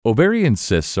Ovarian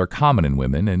cysts are common in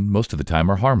women and most of the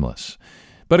time are harmless.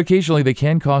 But occasionally they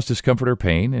can cause discomfort or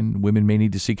pain, and women may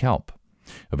need to seek help.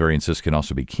 Ovarian cysts can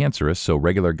also be cancerous, so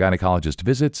regular gynecologist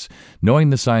visits, knowing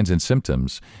the signs and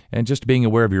symptoms, and just being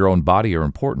aware of your own body are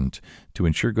important to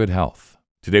ensure good health.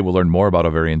 Today we'll learn more about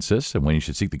ovarian cysts and when you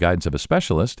should seek the guidance of a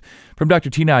specialist from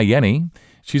Dr. Tina Ayeni.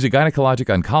 She's a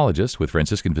gynecologic oncologist with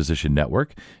Franciscan Physician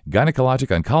Network, Gynecologic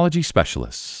Oncology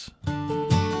Specialists.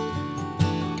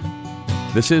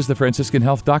 This is the Franciscan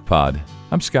Health Doc Pod.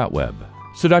 I'm Scott Webb.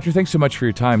 So, Doctor, thanks so much for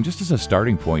your time. Just as a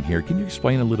starting point here, can you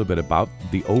explain a little bit about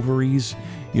the ovaries?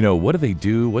 What do they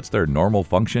do? What's their normal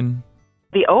function?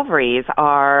 The ovaries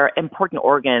are important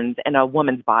organs in a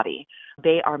woman's body.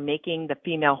 They are making the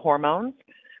female hormones.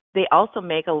 They also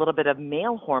make a little bit of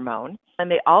male hormone,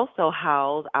 and they also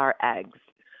house our eggs.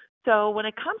 So when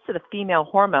it comes to the female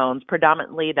hormones,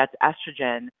 predominantly that's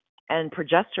estrogen and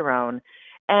progesterone,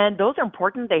 and those are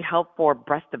important. They help for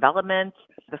breast development.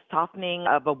 The softening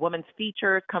of a woman's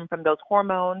features come from those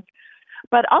hormones.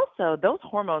 But also, those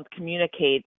hormones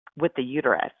communicate with the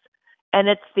uterus. And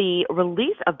it's the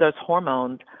release of those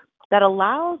hormones that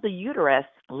allows the uterus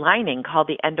lining, called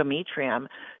the endometrium,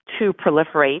 to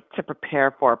proliferate to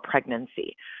prepare for a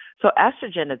pregnancy. So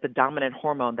estrogen is the dominant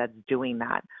hormone that's doing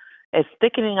that. It's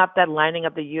thickening up that lining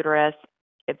of the uterus.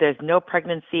 If there's no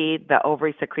pregnancy, the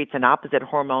ovary secretes an opposite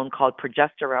hormone called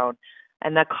progesterone,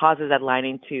 and that causes that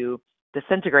lining to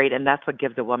disintegrate, and that's what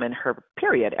gives a woman her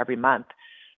period every month.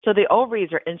 So the ovaries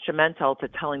are instrumental to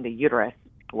telling the uterus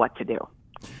what to do.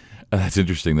 That's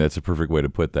interesting. That's a perfect way to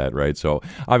put that, right? So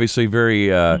obviously very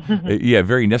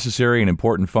necessary and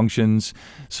important functions.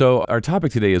 So our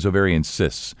topic today is ovarian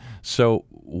cysts. So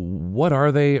what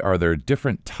are they? Are there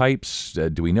different types?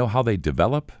 Do we know how they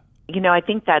develop? I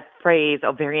think that phrase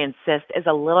ovarian cyst is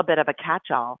a little bit of a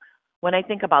catch-all. When I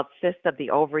think about cysts of the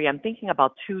ovary, I'm thinking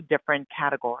about two different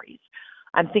categories.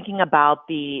 I'm thinking about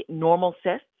the normal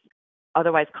cysts,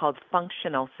 otherwise called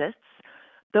functional cysts.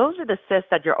 Those are the cysts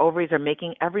that your ovaries are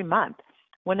making every month.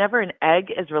 Whenever an egg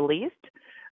is released,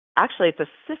 actually it's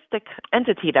a cystic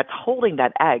entity that's holding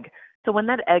that egg. So when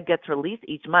that egg gets released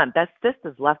each month, that cyst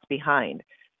is left behind.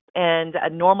 And a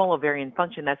normal ovarian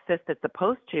function, that cyst is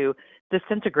supposed to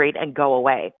disintegrate and go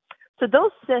away. So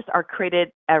those cysts are created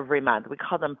every month. We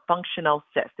call them functional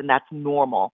cysts, and that's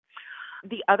normal.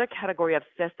 The other category of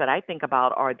cysts that I think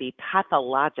about are the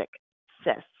pathologic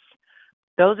cysts.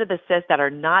 Those are the cysts that are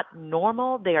not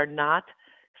normal. They are not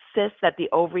cysts that the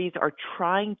ovaries are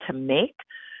trying to make.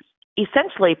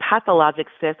 Essentially, pathologic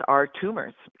cysts are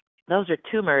tumors. Those are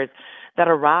tumors that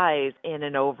arise in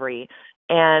an ovary.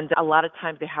 And a lot of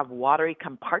times they have watery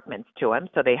compartments to them,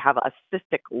 so they have a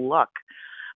cystic look.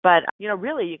 But,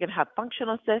 really you can have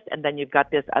functional cysts, and then you've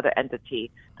got this other entity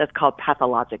that's called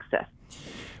pathologic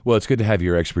cysts. Well, it's good to have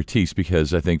your expertise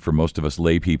because I think for most of us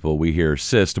lay people, we hear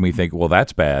cyst and we think, well,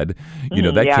 that's bad.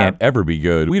 That Yeah. can't ever be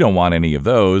good. We don't want any of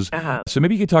those. Uh-huh. So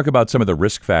maybe you could talk about some of the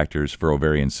risk factors for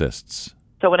ovarian cysts.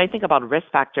 So when I think about risk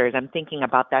factors, I'm thinking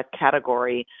about that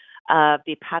category of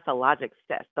the pathologic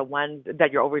cysts, the ones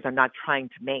that your ovaries are not trying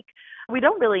to make. We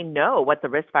don't really know what the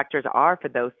risk factors are for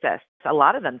those cysts. A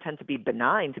lot of them tend to be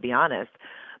benign, to be honest.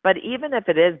 But even if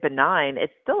it is benign,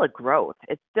 it's still a growth.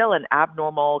 It's still an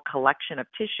abnormal collection of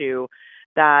tissue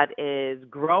that is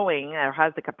growing or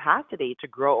has the capacity to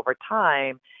grow over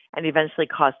time and eventually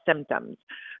cause symptoms.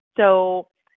 So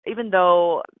even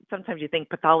though sometimes you think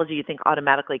pathology, you think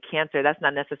automatically cancer, that's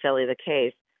not necessarily the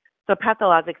case. So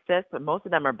pathologic cysts, most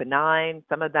of them are benign.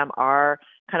 Some of them are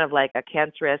kind of like a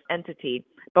cancerous entity,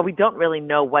 but we don't really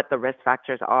know what the risk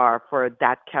factors are for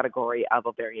that category of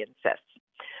ovarian cysts.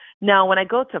 Now, when I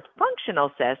go to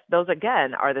functional cysts, those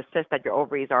again are the cysts that your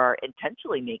ovaries are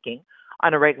intentionally making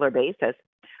on a regular basis.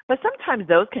 But sometimes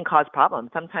those can cause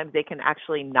problems. Sometimes they can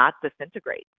actually not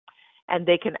disintegrate, and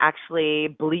they can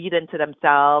actually bleed into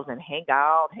themselves and hang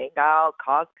out,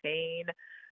 cause pain.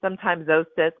 Sometimes those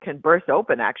cysts can burst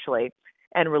open actually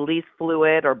and release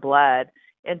fluid or blood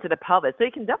into the pelvis. So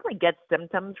you can definitely get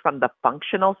symptoms from the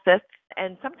functional cysts.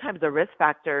 And sometimes the risk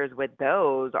factors with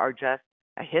those are just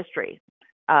a history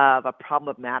of a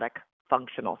problematic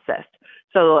functional cyst.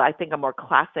 So I think a more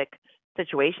classic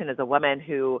situation is a woman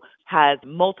who has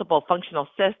multiple functional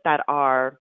cysts that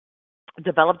are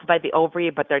developed by the ovary,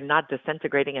 but they're not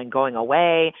disintegrating and going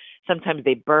away. Sometimes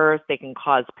they burst, they can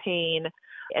cause pain.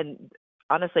 And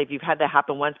honestly, if you've had that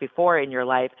happen once before in your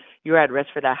life, you're at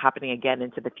risk for that happening again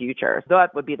into the future. So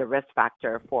that would be the risk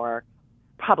factor for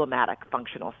problematic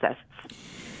functional cysts.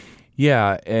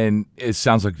 Yeah, and it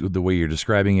sounds like the way you're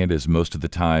describing it is most of the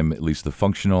time, at least the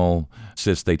functional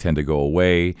cysts, they tend to go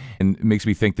away. And it makes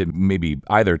me think that maybe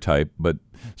either type, but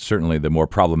certainly the more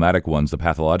problematic ones, the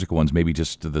pathological ones, maybe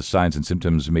just the signs and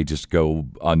symptoms may just go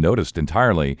unnoticed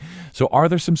entirely. So, are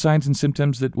there some signs and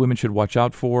symptoms that women should watch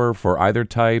out for either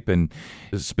type? And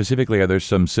specifically, are there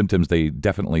some symptoms they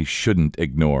definitely shouldn't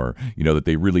ignore? That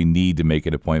they really need to make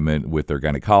an appointment with their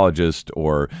gynecologist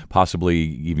or possibly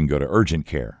even go to urgent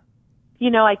care?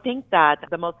 I think that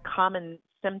the most common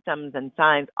symptoms and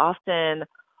signs often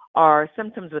are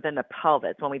symptoms within the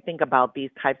pelvis when we think about these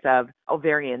types of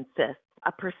ovarian cysts.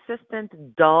 A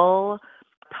persistent, dull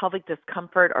pelvic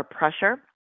discomfort or pressure.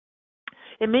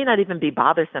 It may not even be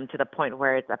bothersome to the point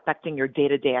where it's affecting your day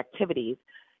to day activities,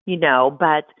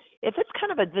 but if it's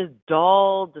kind of this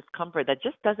dull discomfort that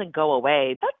just doesn't go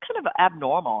away, that's kind of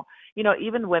abnormal.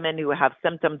 Even women who have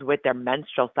symptoms with their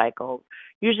menstrual cycles,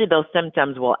 usually those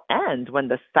symptoms will end when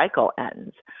the cycle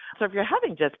ends. So if you're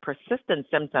having just persistent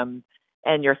symptoms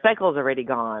and your cycle's already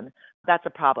gone, that's a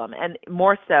problem. And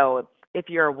more so if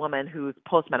you're a woman who's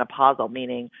postmenopausal,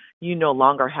 meaning you no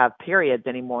longer have periods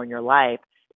anymore in your life.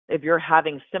 If you're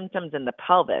having symptoms in the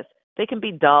pelvis, they can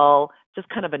be dull, just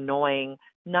kind of annoying,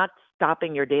 not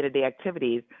stopping your day-to-day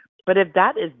activities. But if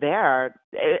that is there,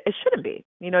 it shouldn't be.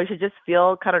 You should just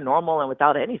feel kind of normal and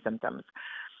without any symptoms.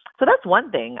 So that's one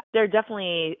thing. There are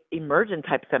definitely emergent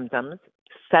type symptoms,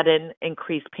 sudden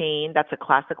increased pain. That's a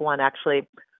classic one, actually,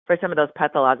 for some of those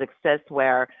pathologic cysts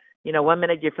where, 1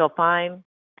 minute you feel fine,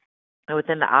 and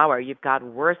within the hour, you've got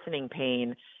worsening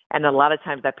pain. And a lot of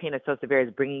times that pain is so severe,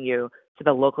 it's bringing you to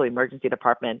the local emergency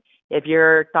department. If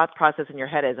your thought process in your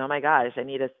head is, oh my gosh, I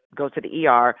need to go to the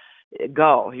ER,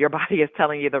 go. Your body is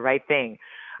telling you the right thing.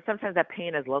 Sometimes that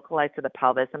pain is localized to the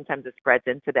pelvis. Sometimes it spreads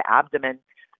into the abdomen.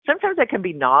 Sometimes it can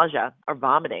be nausea or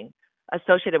vomiting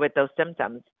associated with those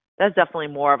symptoms. That's definitely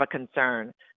more of a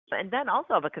concern. And then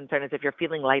also of a concern is if you're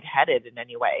feeling lightheaded in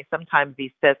any way. Sometimes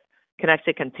these cysts can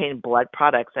actually contain blood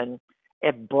products, and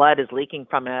if blood is leaking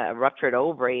from a ruptured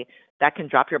ovary, that can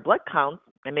drop your blood counts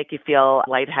and make you feel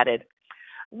lightheaded.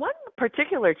 One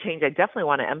particular change I definitely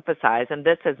want to emphasize, and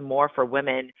this is more for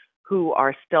women who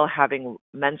are still having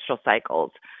menstrual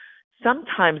cycles.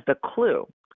 Sometimes the clue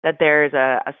that there's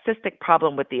a cystic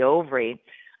problem with the ovary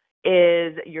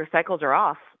is your cycles are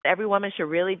off. Every woman should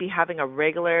really be having a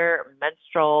regular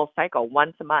menstrual cycle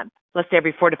once a month. Let's say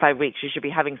every 4 to 5 weeks, you should be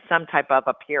having some type of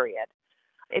a period.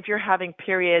 If you're having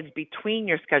periods between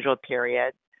your scheduled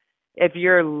periods, if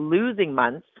you're losing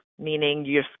months, meaning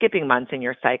you're skipping months in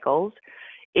your cycles,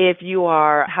 if you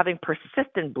are having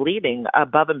persistent bleeding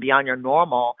above and beyond your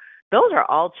normal, those are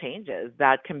all changes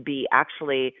that can be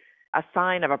actually a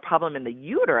sign of a problem in the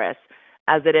uterus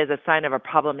as it is a sign of a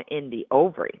problem in the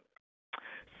ovary.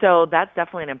 So that's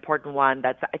definitely an important one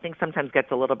that I think sometimes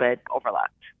gets a little bit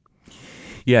overlooked.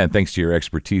 Yeah, and thanks to your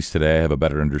expertise today, I have a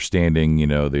better understanding.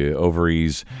 The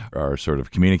ovaries are sort of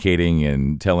communicating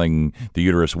and telling the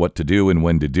uterus what to do and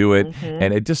when to do it. Mm-hmm.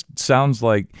 And it just sounds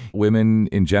like women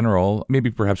in general,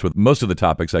 maybe perhaps with most of the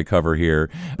topics I cover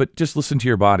here, but just listen to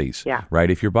your bodies, Yeah.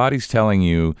 right? If your body's telling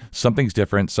you something's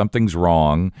different, something's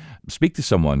wrong, speak to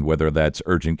someone, whether that's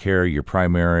urgent care, your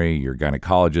primary, your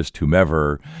gynecologist,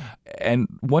 whomever. And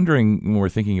wondering when we're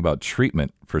thinking about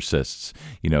treatment for cysts,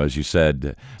 as you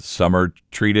said, some are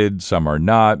treated, some are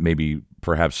not, maybe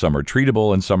perhaps some are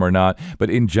treatable and some are not. But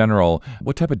in general,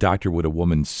 what type of doctor would a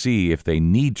woman see if they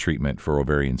need treatment for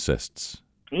ovarian cysts?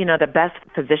 The best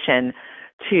physician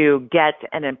to get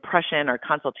an impression or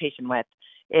consultation with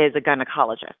is a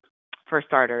gynecologist, for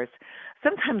starters.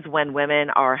 Sometimes when women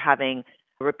are having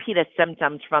repeated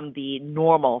symptoms from the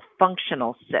normal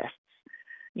functional cysts,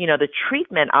 the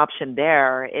treatment option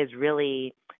there is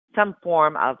really some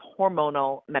form of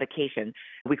hormonal medication.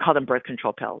 We call them birth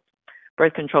control pills.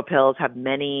 Birth control pills have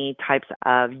many types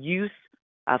of use.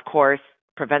 Of course,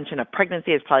 prevention of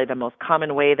pregnancy is probably the most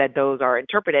common way that those are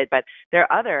interpreted, but there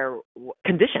are other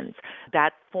conditions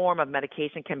that form of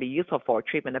medication can be useful for.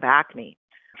 Treatment of acne,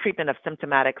 treatment of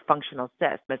symptomatic functional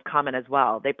cysts is common as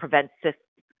well. They prevent cyst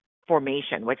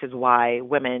formation, which is why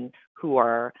women who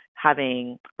are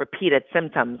having repeated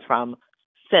symptoms from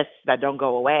cysts that don't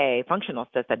go away, functional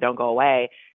cysts that don't go away,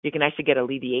 you can actually get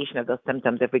alleviation of those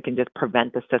symptoms if we can just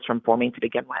prevent the cysts from forming to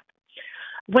begin with.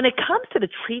 When it comes to the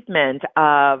treatment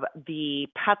of the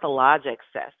pathologic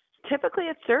cysts, typically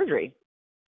it's surgery.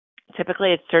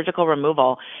 Typically, it's surgical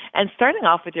removal. And starting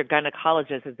off with your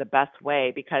gynecologist is the best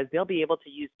way because they'll be able to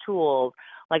use tools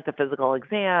like the physical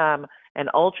exam and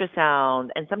ultrasound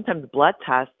and sometimes blood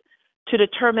tests to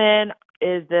determine,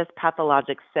 is this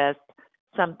pathologic cyst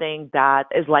something that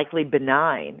is likely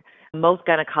benign. Most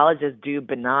gynecologists do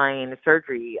benign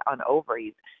surgery on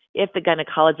ovaries. If the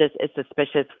gynecologist is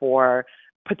suspicious for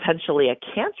potentially a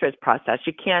cancerous process,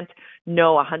 you can't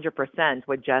know 100%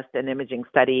 with just an imaging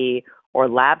study or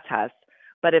lab test.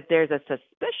 But if there's a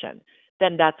suspicion,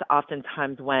 then that's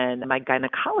oftentimes when my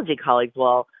gynecology colleagues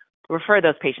will refer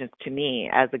those patients to me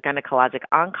as a gynecologic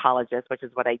oncologist, which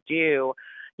is what I do.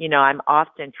 I'm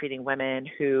often treating women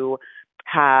who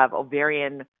have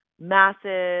ovarian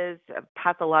masses,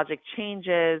 pathologic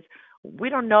changes. We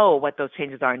don't know what those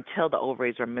changes are until the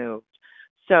ovary is removed.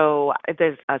 So if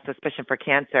there's a suspicion for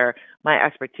cancer, my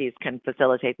expertise can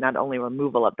facilitate not only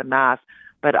removal of the mass,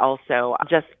 but also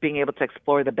just being able to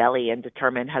explore the belly and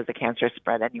determine has the cancer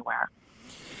spread anywhere.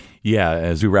 Yeah,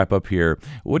 as we wrap up here,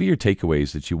 what are your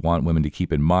takeaways that you want women to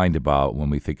keep in mind about when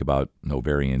we think about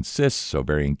ovarian cysts,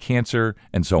 ovarian cancer,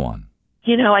 and so on?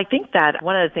 I think that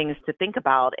one of the things to think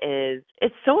about is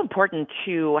it's so important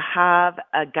to have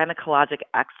a gynecologic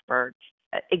expert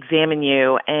examine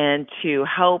you and to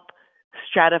help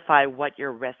stratify what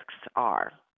your risks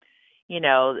are.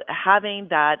 Having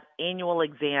that annual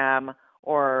exam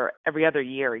or every other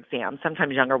year exam,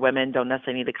 sometimes younger women don't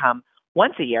necessarily need to come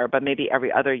once a year, but maybe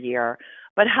every other year.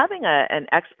 But having an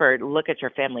expert look at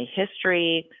your family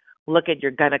history, look at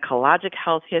your gynecologic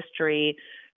health history,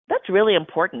 that's really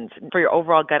important for your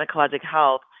overall gynecologic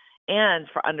health and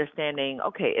for understanding,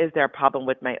 okay, is there a problem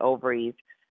with my ovaries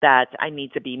that I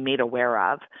need to be made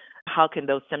aware of? How can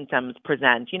those symptoms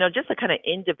present? Just to kind of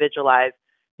individualize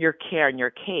your care and your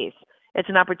case. It's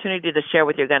an opportunity to share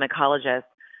with your gynecologist,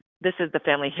 this is the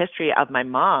family history of my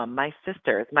mom, my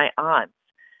sisters, my aunts.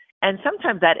 And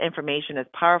sometimes that information is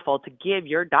powerful to give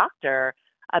your doctor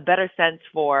a better sense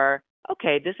for,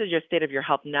 okay, this is your state of your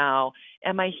health now.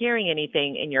 Am I hearing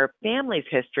anything in your family's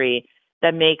history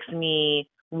that makes me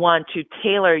want to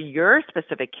tailor your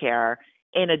specific care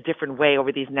in a different way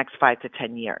over these next 5 to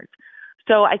 10 years?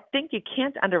 So I think you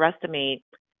can't underestimate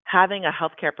having a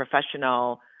healthcare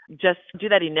professional just do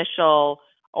that initial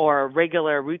or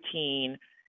regular routine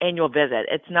annual visit.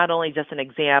 It's not only just an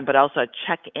exam, but also a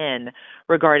check-in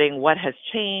regarding what has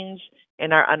changed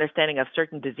in our understanding of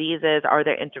certain diseases. Are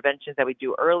there interventions that we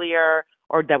do earlier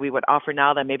or that we would offer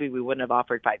now that maybe we wouldn't have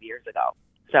offered 5 years ago?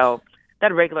 So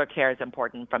that regular care is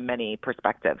important from many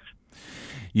perspectives.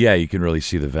 Yeah, you can really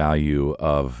see the value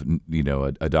of,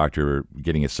 a doctor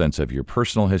getting a sense of your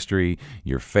personal history,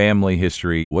 your family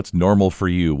history, what's normal for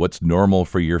you, what's normal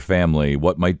for your family,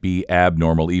 what might be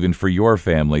abnormal even for your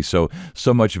family. So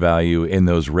much value in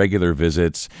those regular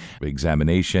visits,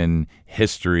 examination,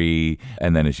 history,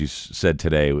 and then as you said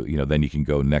today, then you can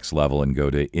go next level and go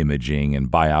to imaging and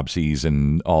biopsies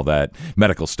and all that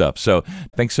medical stuff. So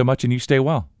thanks so much and you stay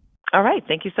well. All right.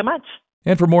 Thank you so much.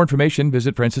 And for more information,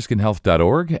 visit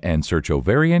franciscanhealth.org and search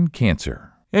ovarian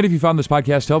cancer. And if you found this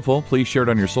podcast helpful, please share it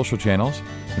on your social channels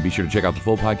and be sure to check out the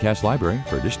full podcast library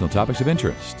for additional topics of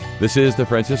interest. This is the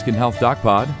Franciscan Health Doc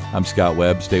Pod. I'm Scott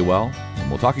Webb. Stay well, and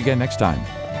we'll talk again next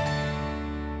time.